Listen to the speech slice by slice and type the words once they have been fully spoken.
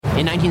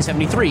In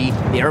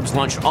 1973, the Arabs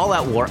launched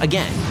all-out war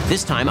again,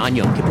 this time on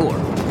Yom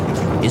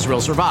Kippur. Israel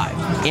survived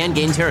and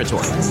gained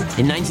territory.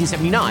 In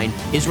 1979,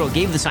 Israel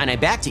gave the Sinai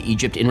back to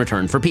Egypt in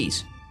return for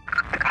peace.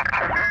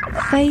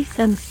 Faith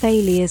and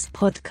Failures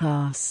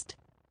Podcast.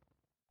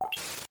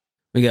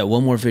 We got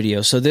one more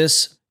video. So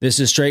this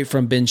is straight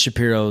from Ben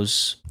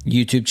Shapiro's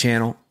YouTube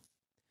channel.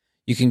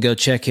 You can go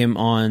check him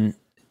on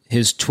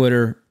his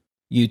Twitter,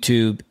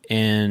 YouTube,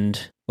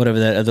 and whatever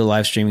that other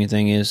live streaming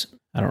thing is.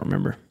 I don't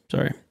remember.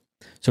 Sorry.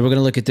 So we're going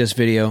to look at this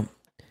video.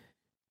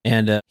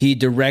 And he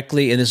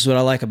directly, and this is what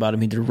I like about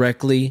him, he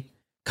directly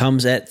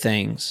comes at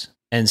things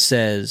and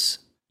says,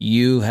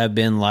 you have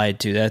been lied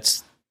to.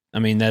 That's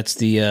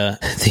the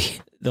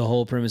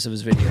whole premise of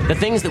his video. The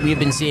things that we have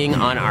been seeing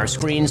on our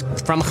screens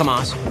from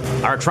Hamas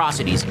are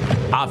atrocities,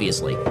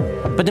 obviously.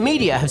 But the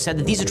media have said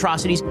that these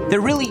atrocities,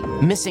 they're really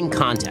missing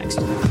context.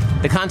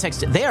 The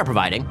context they are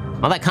providing,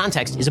 well, that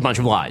context is a bunch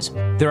of lies.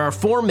 There are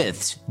 4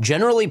 myths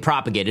generally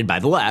propagated by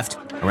the left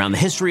around the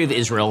history of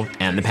Israel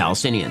and the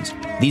Palestinians.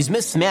 These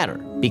myths matter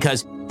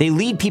because they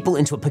lead people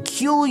into a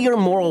peculiar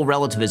moral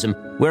relativism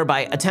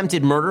whereby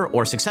attempted murder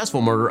or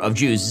successful murder of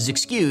Jews is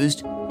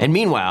excused, and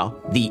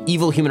meanwhile, the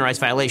evil human rights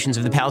violations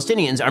of the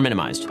Palestinians are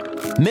minimized.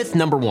 Myth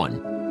number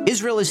 1.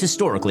 Israel is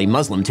historically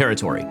Muslim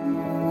territory.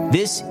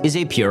 This is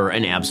a pure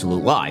and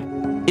absolute lie.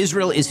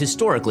 Israel is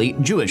historically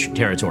Jewish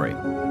territory.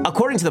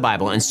 According to the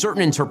Bible and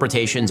certain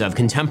interpretations of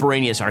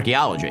contemporaneous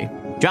archaeology,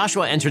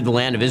 Joshua entered the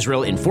land of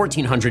Israel in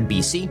 1400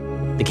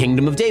 BC. The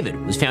Kingdom of David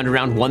was founded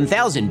around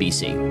 1000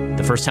 BC.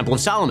 The first Temple of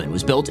Solomon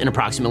was built in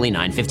approximately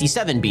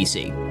 957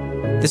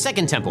 BC. The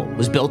Second Temple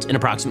was built in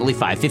approximately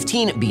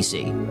 515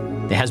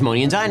 BC. The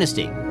Hasmonean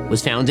dynasty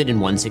was founded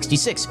in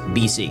 166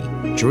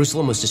 BC.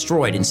 Jerusalem was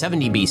destroyed in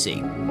 70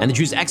 BC, and the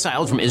Jews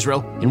exiled from Israel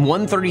in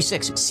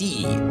 136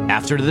 CE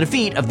after the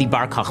defeat of the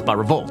Bar Kokhba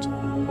revolt.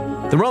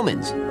 The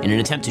Romans, in an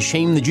attempt to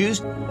shame the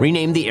Jews,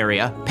 renamed the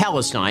area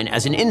Palestine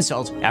as an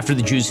insult after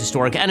the Jews'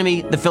 historic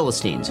enemy, the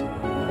Philistines.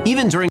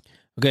 Even during...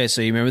 Okay,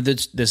 so you remember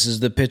this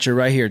is the picture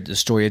right here, the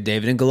story of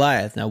David and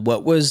Goliath. Now,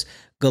 what was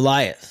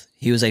Goliath?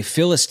 He was a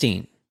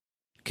Philistine,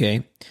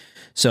 okay?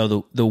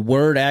 So the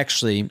word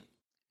actually,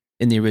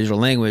 in the original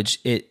language,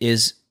 it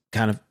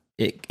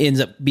ends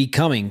up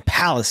becoming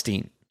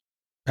Palestine,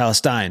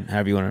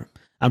 however you want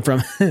to... I'm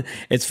from...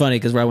 It's funny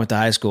because where I went to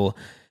high school,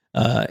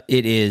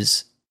 it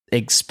is...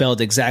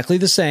 spelled exactly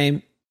the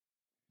same,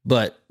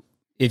 but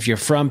if you're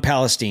from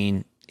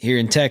Palestine, here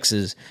in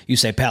Texas, you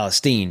say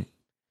Palestine.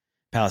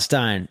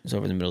 Palestine is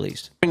over in the Middle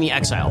East. During the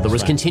exile, there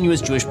was continuous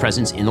Jewish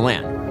presence in the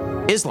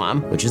land.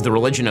 Islam, which is the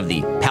religion of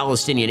the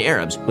Palestinian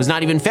Arabs, was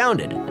not even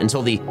founded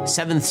until the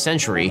 7th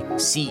century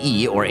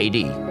CE or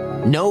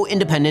AD. No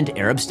independent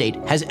Arab state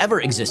has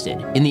ever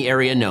existed in the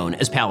area known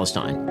as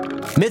Palestine.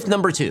 Myth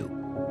number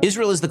 2.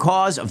 Israel is the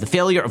cause of the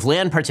failure of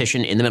land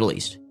partition in the Middle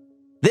East.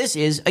 This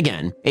is,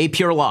 again, a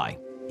pure lie.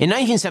 In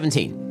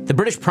 1917, the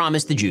British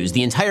promised the Jews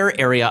the entire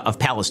area of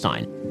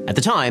Palestine. At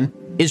the time,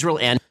 Israel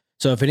and...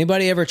 So if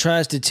anybody ever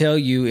tries to tell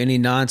you any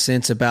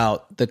nonsense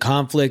about the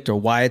conflict or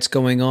why it's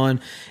going on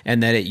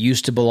and that it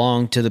used to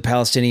belong to the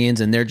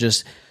Palestinians and they're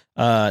just,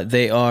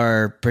 they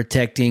are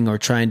protecting or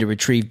trying to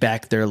retrieve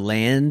back their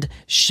land,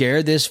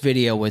 share this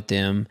video with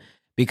them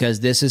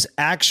because this is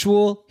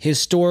actual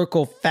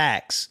historical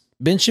facts.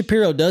 Ben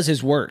Shapiro does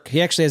his work.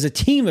 He actually has a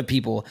team of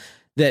people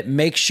that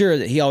make sure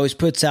that he always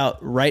puts out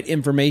right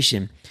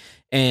information.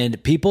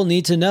 And people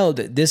need to know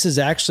that this is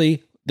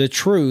actually the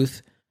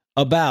truth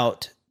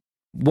about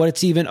what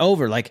it's even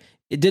over. Like,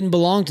 it didn't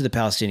belong to the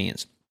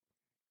Palestinians.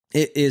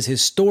 It is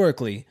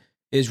historically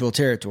Israel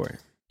territory.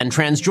 And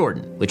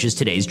Transjordan, which is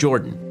today's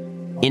Jordan.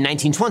 In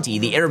 1920,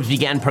 the Arabs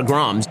began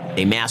pogroms,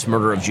 a mass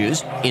murder of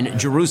Jews, in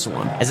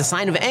Jerusalem as a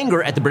sign of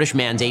anger at the British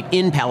mandate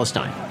in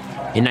Palestine.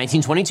 In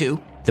 1922,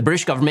 the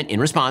British government, in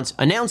response,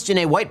 announced in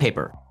a white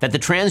paper that the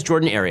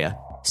Transjordan area,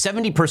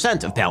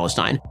 70% of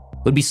Palestine,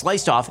 would be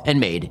sliced off and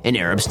made an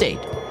Arab state.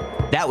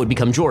 That would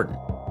become Jordan.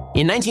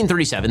 In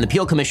 1937, the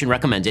Peel Commission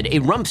recommended a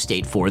rump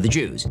state for the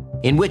Jews,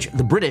 in which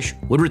the British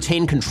would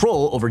retain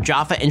control over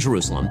Jaffa and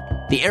Jerusalem,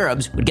 the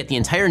Arabs would get the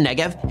entire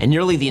Negev and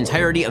nearly the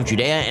entirety of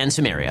Judea and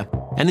Samaria,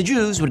 and the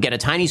Jews would get a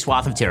tiny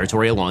swath of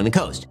territory along the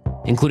coast,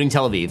 including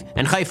Tel Aviv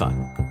and Haifa.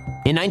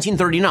 In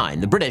 1939,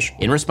 the British,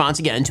 in response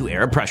again to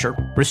Arab pressure,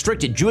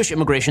 restricted Jewish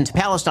immigration to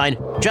Palestine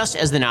just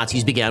as the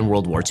Nazis began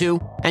World War II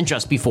and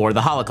just before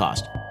the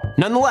Holocaust.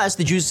 Nonetheless,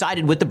 the Jews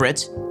sided with the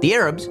Brits, the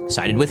Arabs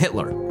sided with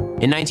Hitler.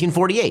 In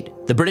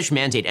 1948, the British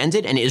mandate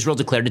ended and Israel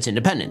declared its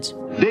independence.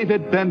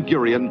 David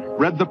Ben-Gurion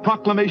read the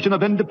Proclamation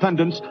of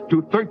Independence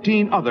to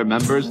 13 other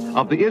members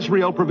of the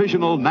Israel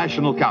Provisional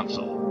National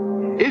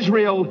Council.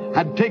 Israel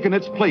had taken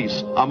its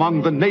place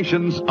among the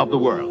nations of the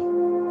world.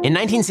 In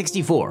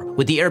 1964,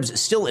 with the Arabs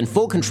still in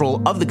full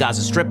control of the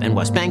Gaza Strip and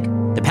West Bank,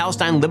 the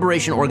Palestine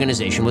Liberation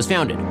Organization was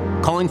founded,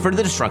 calling for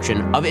the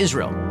destruction of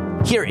Israel.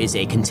 Here is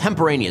a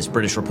contemporaneous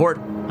British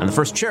report on the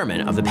first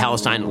chairman of the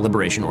Palestine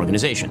Liberation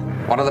Organization.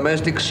 One of the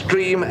most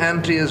extreme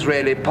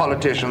anti-Israeli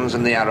politicians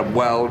in the Arab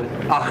world,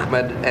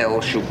 Ahmed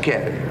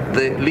el-Shukeri,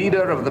 the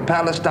leader of the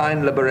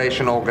Palestine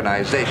Liberation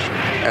Organization.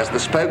 As the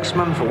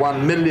spokesman for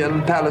 1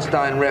 million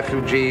Palestine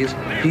refugees,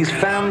 he's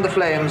fanned the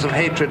flames of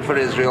hatred for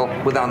Israel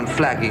with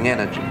unflagging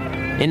energy.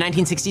 In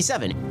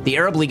 1967, the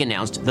Arab League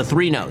announced the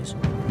three no's: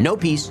 no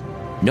peace,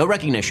 no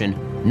recognition,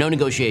 no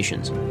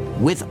negotiations.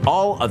 With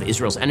all of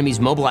Israel's enemies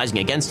mobilizing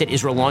against it,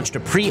 Israel launched a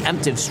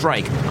preemptive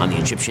strike on the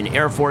Egyptian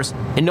Air Force,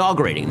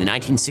 inaugurating the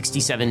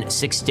 1967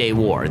 Six-Day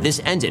War. This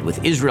ended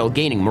with Israel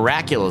gaining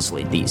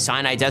miraculously the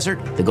Sinai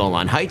Desert, the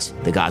Golan Heights,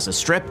 the Gaza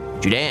Strip,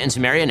 Judea and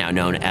Samaria, now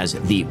known as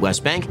the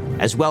West Bank,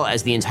 as well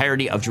as the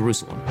entirety of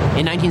Jerusalem.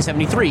 In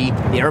 1973,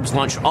 the Arabs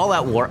launched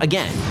all-out war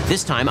again,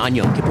 this time on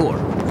Yom Kippur.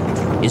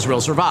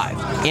 Israel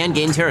survived and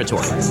gained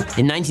territory.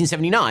 In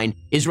 1979,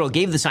 Israel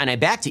gave the Sinai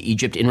back to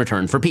Egypt in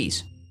return for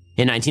peace.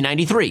 In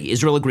 1993,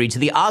 Israel agreed to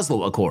the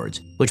Oslo Accords,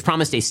 which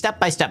promised a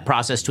step-by-step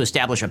process to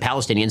establish a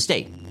Palestinian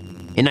state.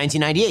 In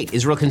 1998,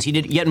 Israel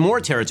conceded yet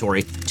more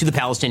territory to the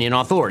Palestinian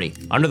Authority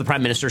under the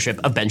prime ministership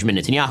of Benjamin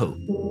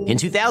Netanyahu. In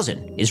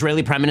 2000,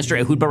 Israeli Prime Minister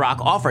Ehud Barak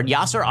offered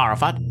Yasser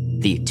Arafat,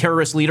 the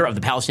terrorist leader of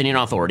the Palestinian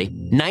Authority,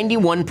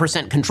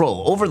 91%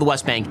 control over the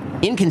West Bank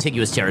in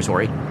contiguous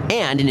territory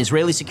and an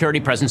Israeli security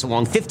presence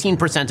along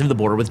 15% of the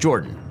border with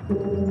Jordan.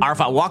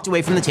 Arafat walked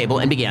away from the table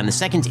and began the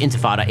Second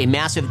Intifada, a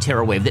massive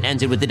terror wave that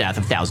ended with the death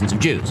of thousands of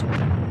Jews.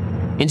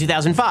 In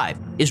 2005,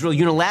 Israel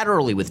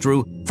unilaterally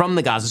withdrew from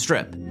the Gaza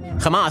Strip.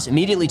 Hamas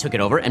immediately took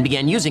it over and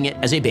began using it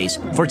as a base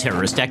for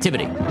terrorist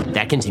activity.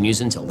 That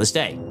continues until this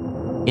day.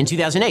 In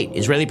 2008,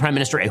 Israeli Prime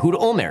Minister Ehud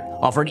Olmert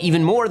offered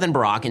even more than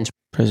Barak in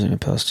President of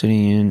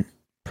Palestinian,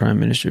 Prime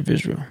Minister of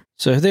Israel.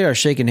 So they are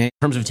shaking hands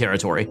terms of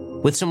territory,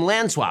 with some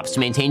land swaps to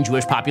maintain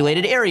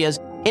Jewish-populated areas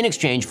in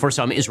exchange for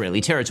some Israeli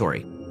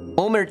territory.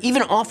 Olmert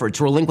even offered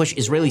to relinquish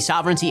Israeli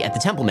sovereignty at the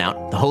Temple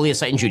Mount, the holiest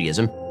site in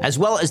Judaism, as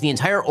well as the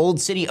entire Old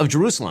City of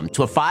Jerusalem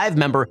to a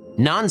 5-member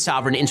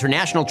non-sovereign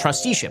international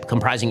trusteeship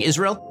comprising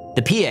Israel,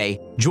 the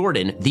PA,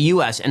 Jordan, the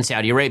U.S., and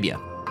Saudi Arabia.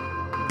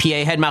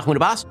 PA head Mahmoud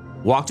Abbas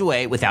walked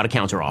away without a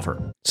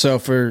counteroffer. So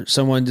for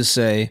someone to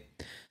say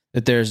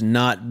that there's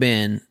not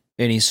been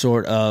any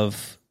sort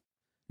of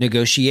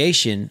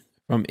negotiation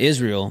from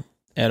Israel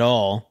at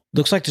all,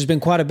 looks like there's been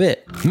quite a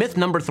bit. Myth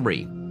number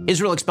 3.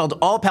 Israel expelled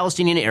all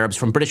Palestinian Arabs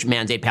from British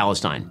Mandate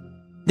Palestine.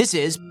 This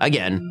is,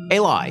 again, a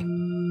lie.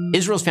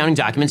 Israel's founding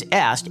documents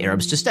asked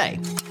Arabs to stay.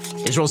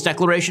 Israel's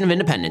Declaration of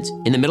Independence,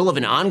 in the middle of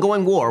an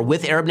ongoing war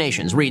with Arab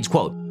nations, reads,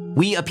 quote,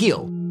 "We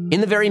appeal, in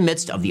the very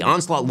midst of the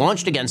onslaught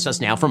launched against us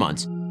now for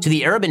months, to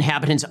the Arab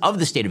inhabitants of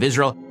the State of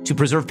Israel to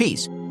preserve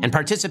peace and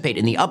participate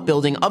in the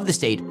upbuilding of the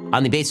state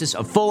on the basis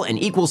of full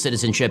and equal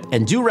citizenship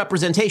and due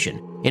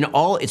representation in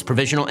all its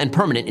provisional and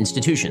permanent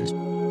institutions."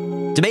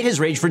 Debate has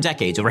raged for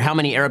decades over how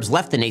many Arabs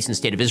left the nascent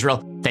state of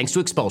Israel thanks to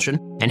expulsion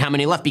and how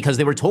many left because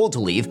they were told to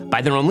leave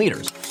by their own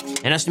leaders.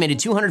 An estimated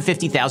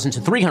 250,000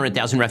 to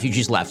 300,000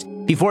 refugees left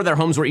before their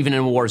homes were even in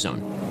a war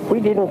zone.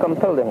 We didn't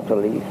compel them to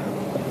leave.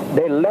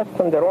 They left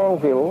on their own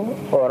will,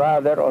 or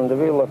rather on the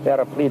will of the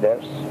Arab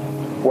leaders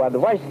who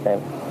advised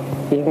them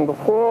even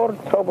before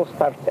trouble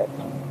started.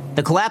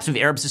 The collapse of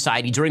Arab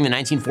society during the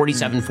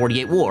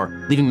 1947-48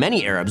 war, leaving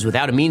many Arabs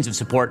without a means of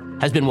support,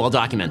 has been well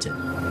documented.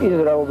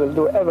 Israel will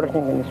do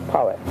everything in its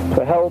power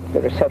to help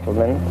the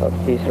resettlement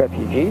of these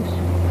refugees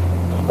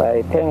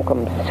by paying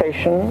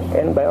compensation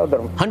and by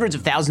other. Hundreds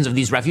of thousands of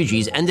these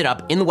refugees ended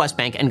up in the West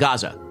Bank and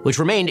Gaza, which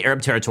remained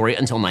Arab territory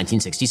until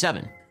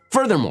 1967.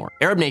 Furthermore,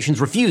 Arab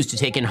nations refused to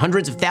take in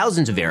hundreds of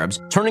thousands of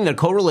Arabs, turning their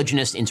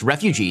co-religionists into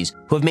refugees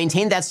who have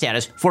maintained that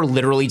status for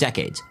literally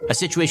decades, a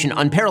situation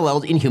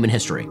unparalleled in human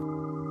history.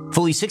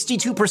 Fully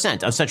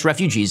 62% of such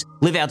refugees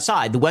live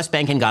outside the West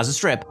Bank and Gaza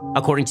Strip,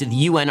 according to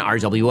the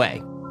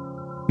UNRWA.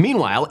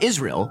 Meanwhile,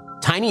 Israel,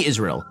 tiny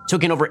Israel,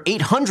 took in over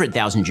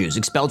 800,000 Jews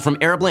expelled from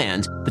Arab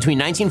lands between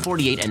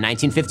 1948 and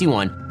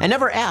 1951 and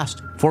never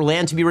asked for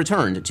land to be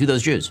returned to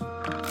those Jews.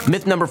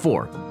 Myth number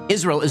 4.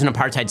 Israel is an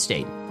apartheid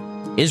state.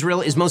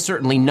 Israel is most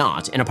certainly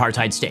not an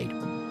apartheid state.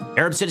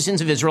 Arab citizens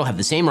of Israel have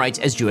the same rights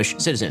as Jewish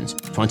citizens.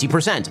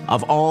 20%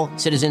 of all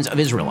citizens of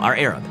Israel are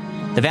Arab.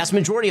 The vast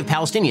majority of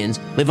Palestinians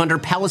live under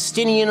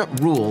Palestinian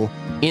rule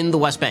in the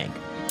West Bank.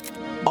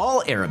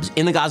 All Arabs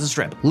in the Gaza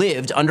Strip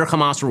lived under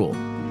Hamas rule.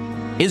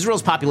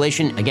 Israel's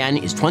population, again,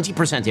 is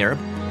 20% Arab.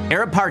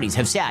 Arab parties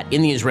have sat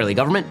in the Israeli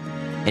government.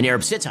 An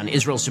Arab sits on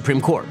Israel's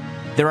Supreme Court.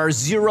 There are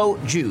 0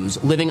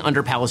 Jews living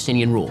under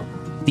Palestinian rule.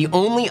 The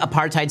only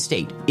apartheid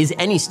state is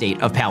any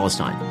state of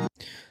Palestine.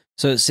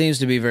 So it seems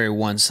to be very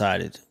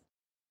one-sided,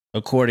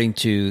 according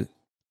to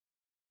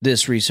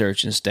this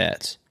research and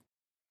stats,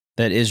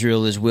 that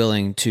Israel is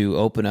willing to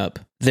open up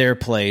their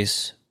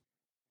place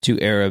to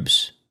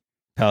Arabs,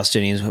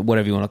 Palestinians,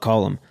 whatever you want to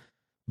call them,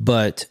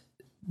 but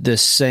the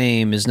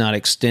same is not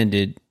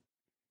extended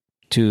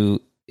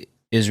to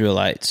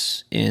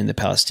Israelites in the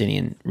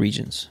Palestinian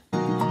regions.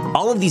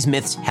 All of these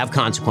myths have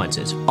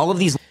consequences.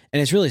 And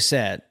it's really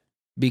sad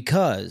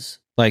because,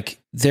 like,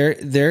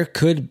 there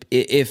could,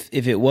 if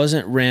it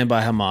wasn't ran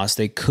by Hamas,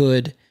 they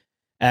could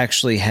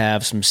actually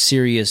have some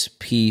serious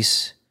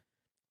peace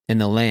in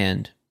the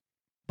land.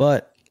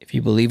 But if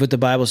you believe what the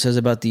Bible says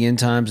about the end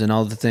times and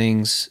all the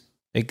things,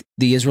 like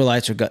the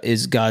Israelites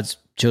is God's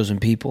chosen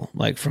people,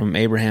 like from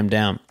Abraham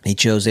down. He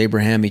chose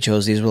Abraham, he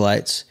chose the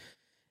Israelites,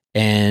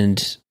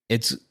 and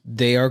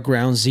they are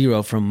ground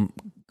zero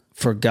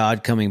for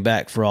God coming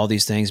back, for all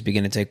these things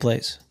begin to take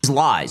place. These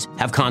lies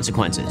have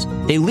consequences.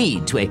 They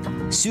lead to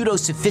a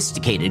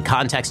pseudo-sophisticated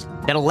context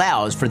that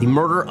allows for the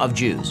murder of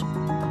Jews.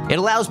 It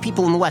allows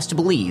people in the West to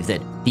believe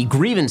that the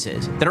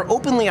grievances that are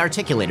openly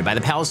articulated by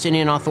the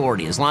Palestinian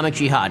Authority, Islamic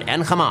Jihad,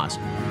 and Hamas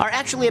are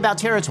actually about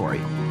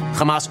territory.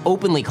 Hamas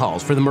openly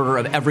calls for the murder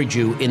of every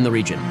Jew in the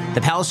region.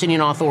 The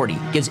Palestinian Authority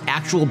gives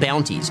actual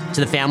bounties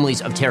to the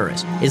families of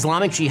terrorists.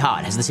 Islamic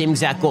Jihad has the same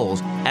exact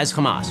goals as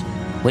Hamas.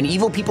 When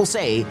evil people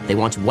say they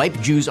want to wipe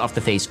Jews off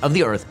the face of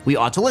the earth, we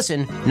ought to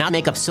listen, not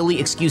make up silly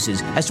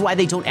excuses as to why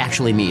they don't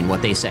actually mean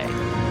what they say.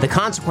 The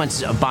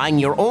consequences of buying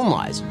your own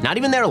lies, not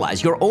even their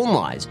lies, your own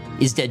lies,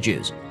 is dead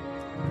Jews.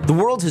 The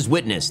world has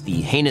witnessed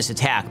the heinous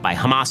attack by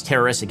Hamas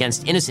terrorists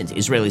against innocent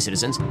Israeli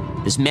citizens.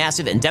 This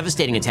massive and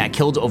devastating attack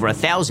killed over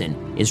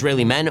 1,000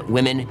 Israeli men,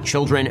 women,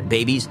 children,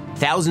 babies.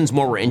 Thousands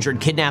more were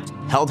injured, kidnapped,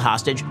 held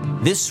hostage.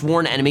 This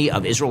sworn enemy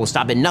of Israel will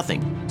stop at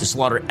nothing to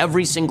slaughter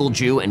every single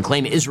Jew and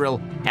claim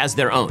Israel as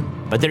their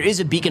own. But there is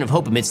a beacon of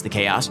hope amidst the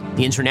chaos.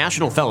 The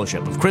International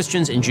Fellowship of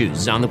Christians and Jews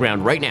is on the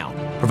ground right now,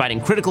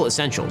 providing critical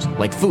essentials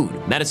like food,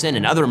 medicine,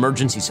 and other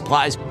emergency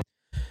supplies.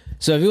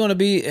 So if you want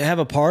to have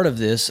a part of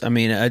this, I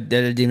mean, I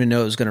didn't even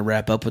know it was going to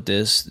wrap up with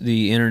this,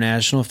 the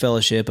International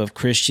Fellowship of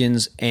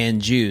Christians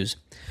and Jews,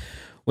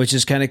 which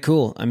is kind of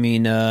cool. I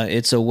mean,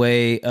 it's a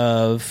way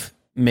of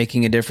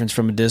making a difference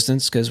from a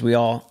distance, because we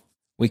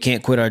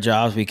can't quit our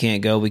jobs, we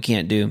can't go, we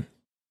can't be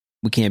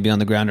on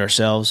the ground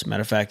ourselves. Matter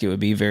of fact, it would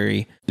be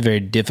very, very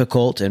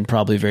difficult and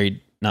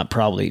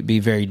be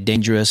very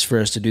dangerous for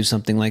us to do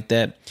something like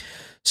that.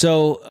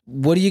 So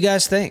what do you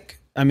guys think?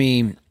 I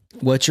mean,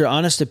 what's your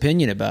honest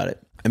opinion about it?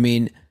 I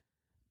mean,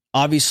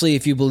 obviously,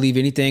 if you believe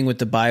anything with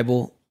the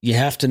Bible, you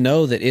have to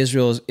know that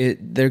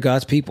they're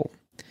God's people.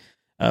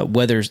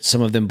 Whether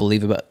some of them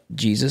believe about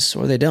Jesus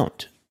or they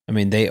don't. I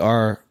mean, they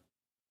are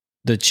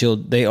called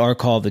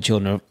the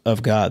children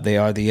of God. They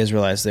are the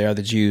Israelites. They are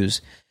the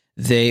Jews.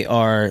 They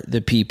are the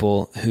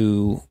people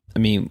who, I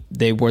mean,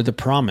 they were the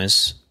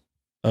promise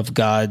of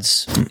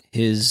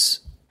his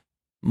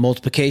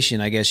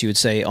multiplication, I guess you would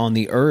say, on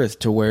the earth,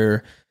 to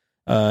where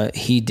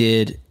he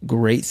did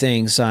great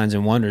things, signs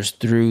and wonders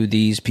through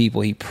these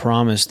people. He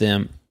promised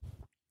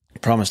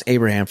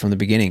Abraham from the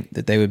beginning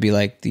that they would be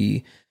like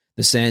the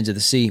sands of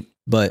the sea.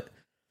 But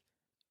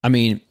I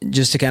mean,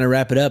 just to kind of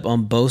wrap it up,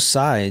 on both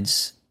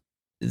sides,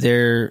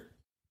 there's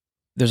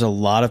a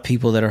lot of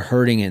people that are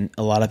hurting and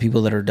a lot of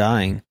people that are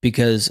dying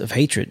because of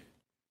hatred,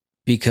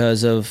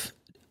 because of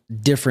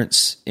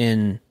difference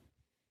in,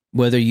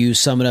 whether you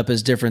sum it up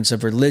as difference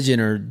of religion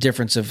or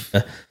difference of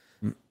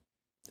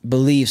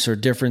beliefs or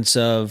difference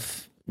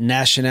of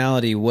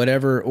nationality,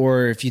 whatever,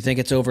 or if you think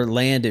it's over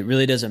land, it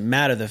really doesn't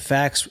matter. The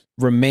facts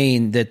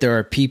remain that there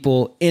are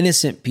people,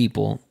 innocent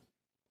people,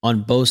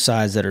 on both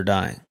sides that are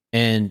dying.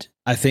 And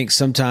I think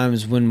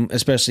sometimes when,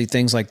 especially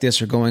things like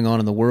this are going on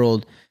in the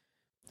world,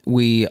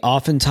 we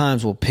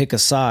oftentimes will pick a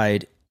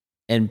side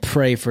and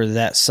pray for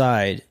that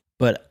side.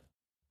 But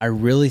I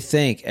really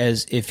think,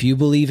 as if you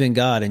believe in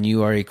God and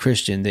you are a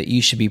Christian, that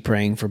you should be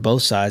praying for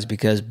both sides,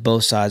 because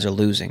both sides are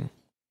losing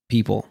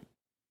people.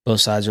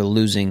 Both sides are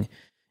losing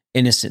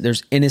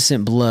there's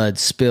innocent blood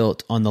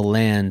spilt on the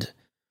land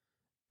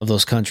of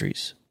those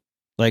countries.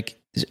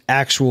 Like, there's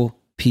actual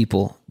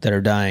people that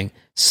are dying,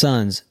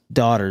 sons,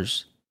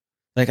 daughters.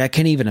 Like, I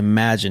can't even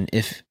imagine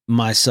if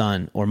my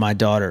son or my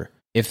daughter,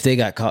 if they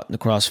got caught in the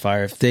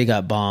crossfire, if they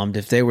got bombed,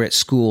 if they were at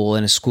school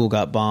and a school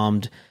got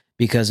bombed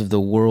because of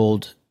the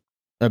war.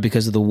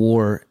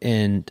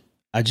 And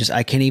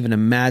I can't even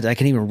imagine, I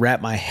can't even wrap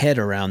my head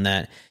around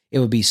that. It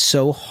would be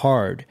so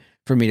hard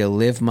for me to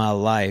live my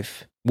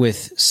life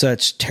with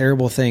such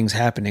terrible things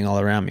happening all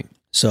around me.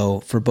 So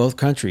for both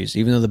countries,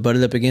 even though they're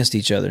butted up against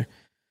each other,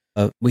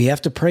 we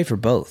have to pray for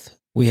both.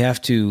 We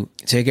have to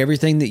take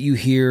everything that you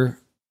hear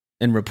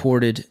and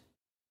reported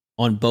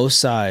on both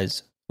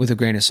sides with a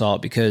grain of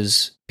salt,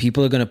 because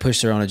people are going to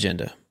push their own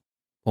agenda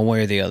one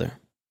way or the other.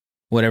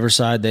 Whatever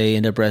side they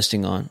end up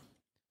resting on,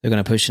 they're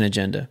going to push an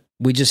agenda.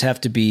 We just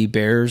have to be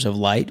bearers of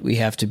light. We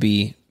have to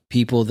be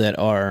people that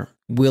are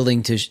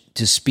willing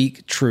to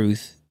speak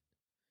truth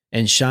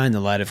and shine the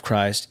light of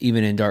Christ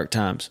even in dark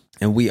times.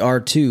 And we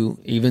are too,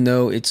 even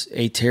though it's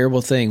a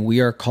terrible thing,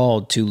 we are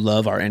called to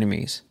love our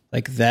enemies.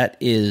 Like, that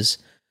is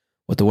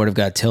what the Word of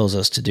God tells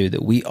us to do,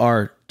 that we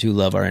are to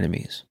love our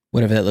enemies,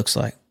 whatever that looks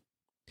like.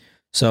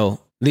 So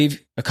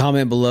leave a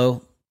comment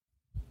below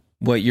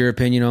what your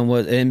opinion on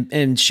was,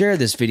 and share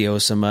this video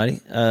with somebody.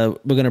 We're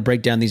going to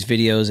break down these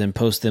videos and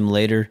post them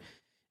later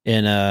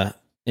in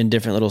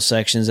different little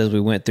sections as we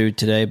went through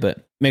today. But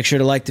make sure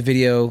to like the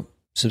video,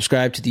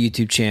 subscribe to the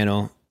YouTube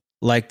channel,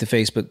 like the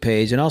Facebook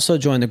page, and also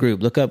join the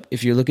group. Look up,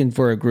 if you're looking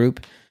for a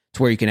group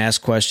to where you can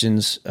ask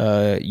questions,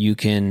 you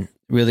can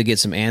really get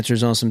some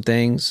answers on some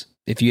things.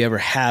 If you ever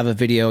have a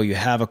video, you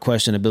have a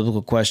question, a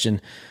biblical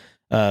question,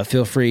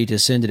 feel free to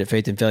send it at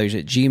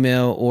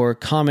faithandfailures@gmail.com or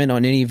comment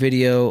on any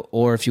video.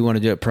 Or if you want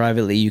to do it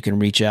privately, you can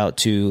reach out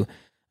to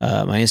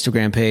my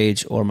Instagram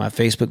page or my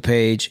Facebook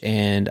page,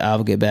 and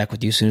I'll get back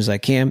with you as soon as I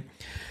can.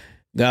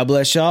 God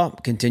bless y'all.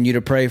 Continue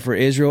to pray for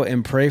Israel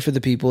and pray for the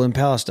people in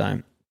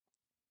Palestine.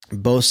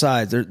 Both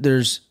sides.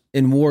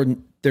 In war,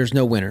 there's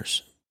no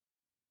winners.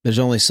 There's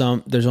only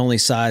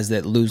sides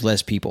that lose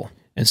less people.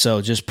 And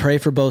so just pray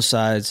for both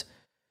sides.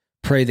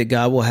 Pray that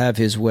God will have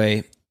his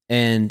way.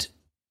 And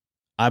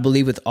I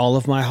believe with all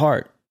of my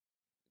heart,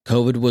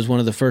 COVID was one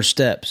of the first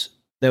steps.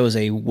 There was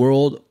a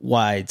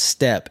worldwide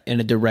step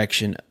in a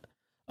direction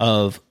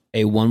of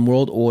a one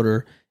world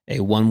order, a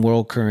one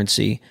world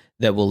currency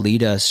that will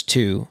lead us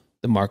to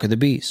the mark of the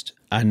beast.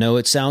 I know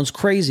it sounds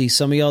crazy,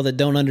 some of y'all that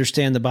don't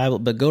understand the Bible,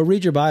 but go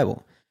read your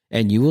Bible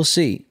and you will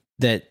see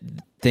that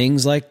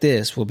things like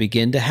this will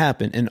begin to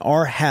happen and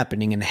are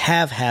happening and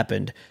have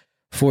happened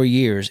for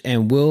years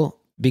and will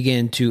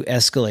begin to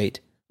escalate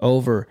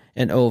over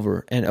and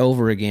over and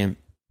over again,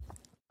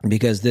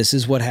 because this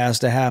is what has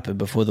to happen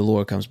before the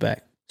Lord comes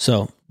back.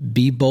 So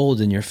be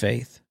bold in your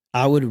faith.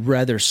 I would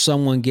rather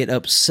someone get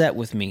upset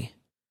with me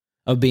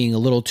of being a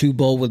little too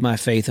bold with my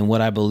faith and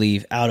what I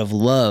believe out of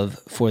love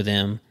for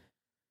them,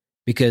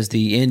 because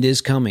the end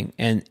is coming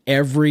and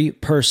every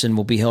person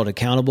will be held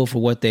accountable for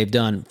what they've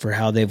done, for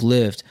how they've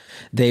lived.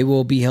 They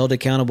will be held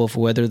accountable for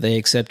whether they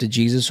accepted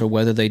Jesus or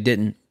whether they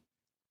didn't.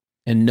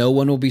 And no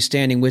one will be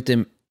standing with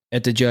them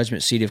at the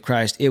judgment seat of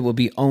Christ. It will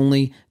be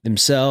only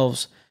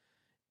themselves,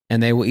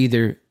 and they will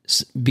either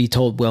be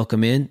told,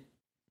 "Welcome in,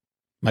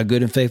 my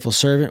good and faithful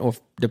servant," or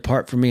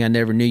 "Depart from me, I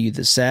never knew you."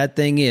 The sad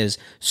thing is,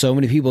 so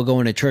many people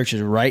going to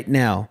churches right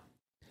now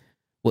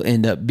will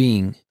end up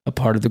being a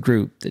part of the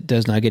group that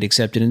does not get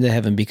accepted into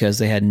heaven because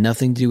they had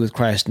nothing to do with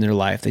Christ in their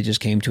life. They just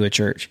came to a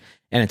church.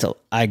 And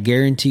I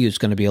guarantee you it's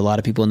going to be a lot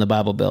of people in the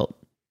Bible Belt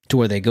to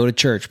where they go to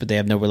church, but they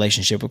have no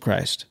relationship with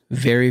Christ.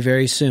 Very,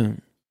 very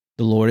soon,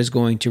 the Lord is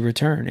going to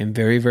return. And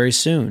very, very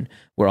soon,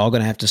 we're all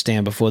going to have to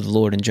stand before the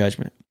Lord in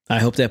judgment. I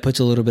hope that puts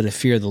a little bit of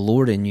fear of the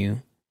Lord in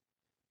you,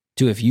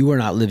 to if you are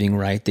not living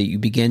right, that you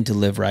begin to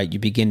live right, you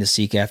begin to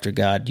seek after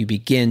God, you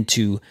begin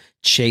to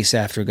chase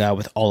after God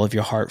with all of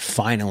your heart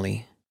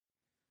finally.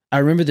 I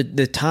remember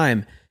the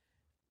time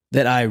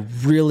that I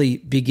really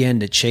began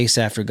to chase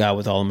after God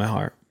with all of my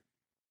heart.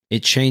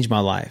 It changed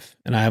my life,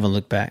 and I haven't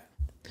looked back.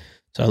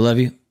 So I love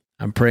you.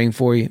 I'm praying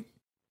for you,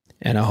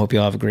 and I hope you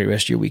all have a great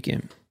rest of your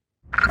weekend.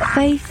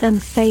 Faith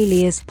and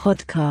Failures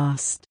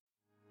Podcast.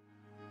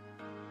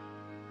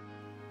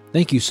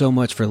 Thank you so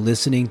much for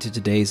listening to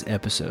today's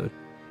episode.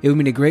 It would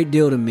mean a great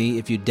deal to me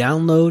if you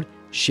download,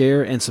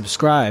 share, and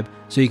subscribe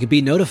so you can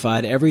be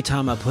notified every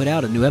time I put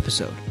out a new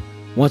episode.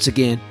 Once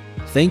again,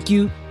 thank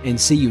you, and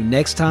see you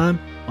next time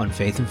on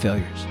Faith and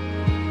Failures.